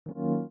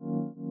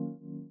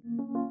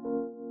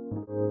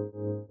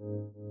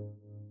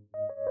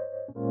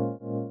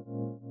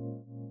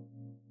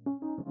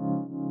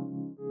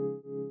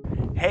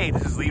Hey,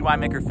 this is lead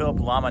winemaker Philip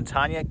La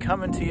Montagna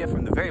coming to you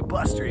from the very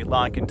blustery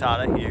La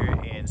Encantada here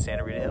in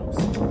Santa Rita Hills.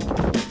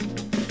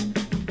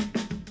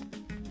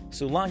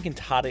 So La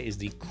Encantada is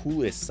the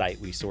coolest site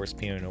we source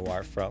Pinot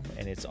Noir from,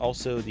 and it's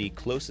also the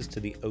closest to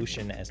the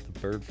ocean as the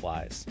bird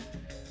flies.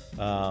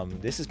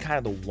 This is kind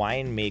of the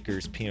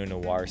winemaker's Pinot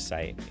Noir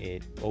site.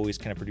 It always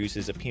kind of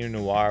produces a Pinot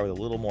Noir with a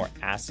little more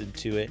acid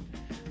to it,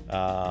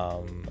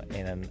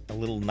 and a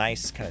little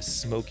nice kind of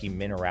smoky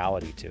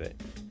minerality to it.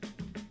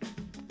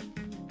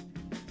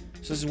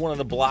 So this is one of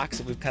the blocks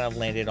that we've kind of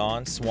landed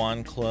on,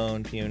 Swan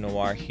Clone Pinot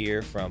Noir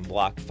here from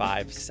Block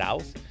 5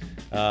 South.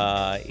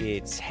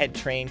 It's head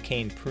trained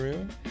cane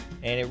prune,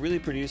 and it really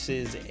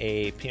produces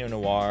a Pinot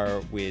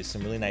Noir with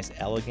some really nice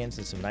elegance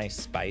and some nice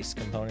spice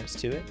components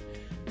to it.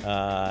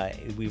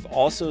 We've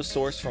also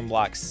sourced from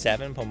Block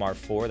 7, Pomar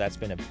 4. That's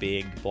been a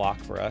big block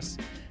for us.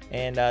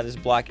 And this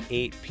Block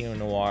 8 Pinot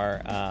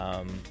Noir,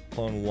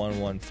 Clone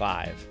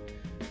 115.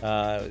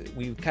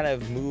 We've kind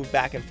of moved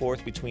back and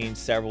forth between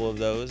several of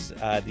those.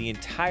 The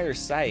entire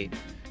site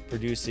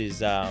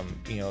produces, a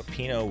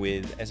Pinot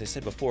with, as I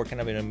said before,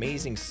 kind of an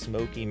amazing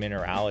smoky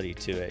minerality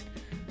to it.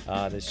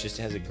 This just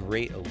has a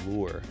great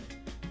allure.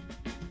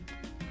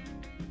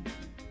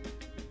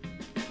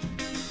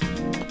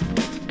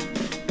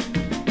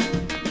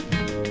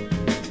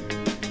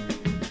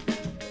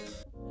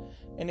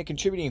 And a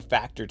contributing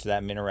factor to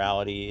that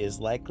minerality is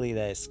likely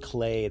this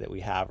clay that we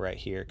have right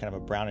here, kind of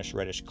a brownish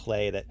reddish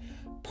clay that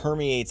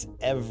permeates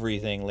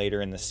everything later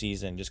in the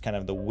season. Just kind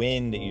of the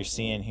wind that you're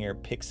seeing here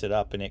picks it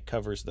up and it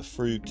covers the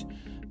fruit,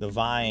 the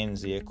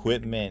vines, the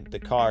equipment, the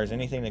cars,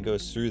 anything that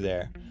goes through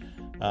there,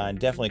 and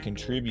definitely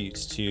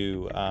contributes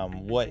to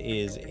what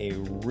is a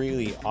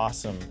really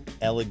awesome,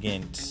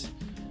 elegant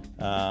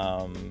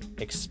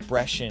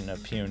expression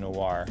of Pinot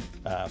Noir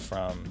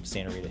from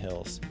Santa Rita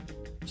Hills.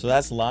 So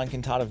that's La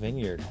Encantada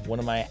Vineyard, one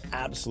of my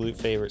absolute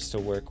favorites to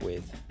work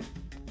with.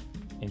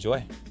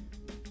 Enjoy.